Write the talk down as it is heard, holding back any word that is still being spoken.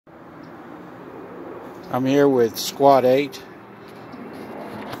I'm here with Squad-8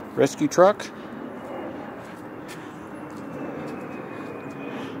 rescue truck,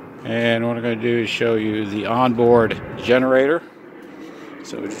 and what I'm going to do is show you the onboard generator.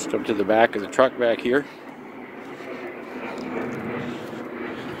 So we just come to the back of the truck back here.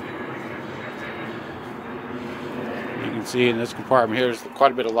 You can see in this compartment here there's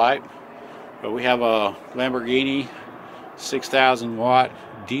quite a bit of light, but we have a Lamborghini 6,000 watt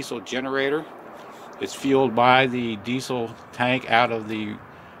diesel generator. It's fueled by the diesel tank out of the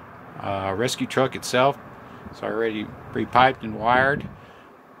rescue truck itself. It's already pre-piped and wired.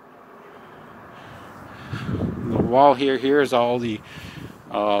 The wall here is all the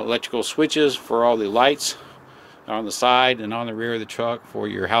electrical switches for all the lights on the side and on the rear of the truck for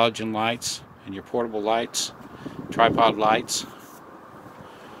your halogen lights and your portable lights, tripod lights.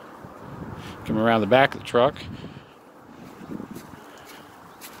 Come around the back of the truck.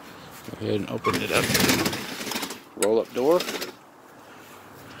 Go ahead and open it up. Roll up door.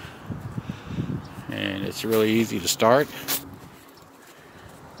 And it's really easy to start.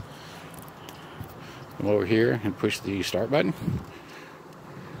 Come over here and push the start button.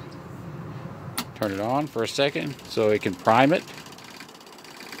 Turn it on for a second so it can prime it.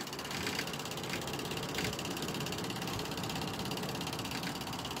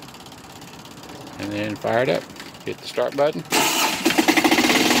 And then fire it up. Hit the start button.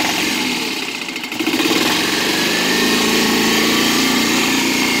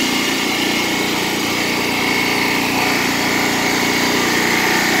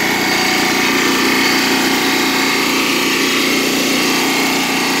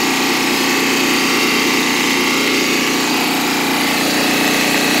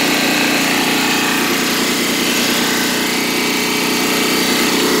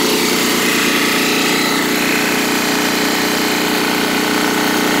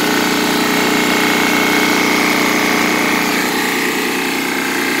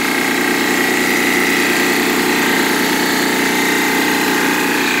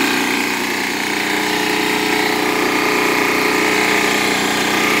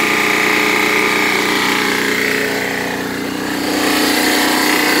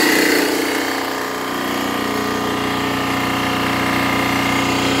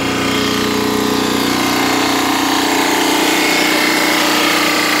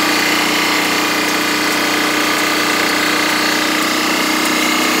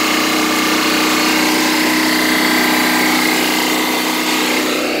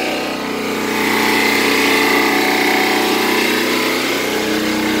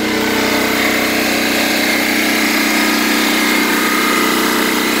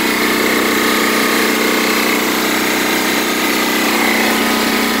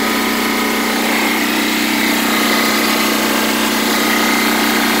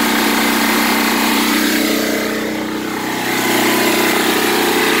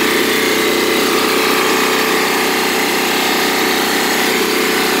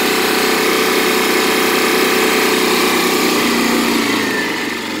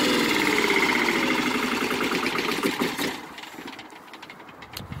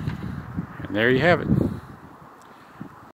 And there you have it.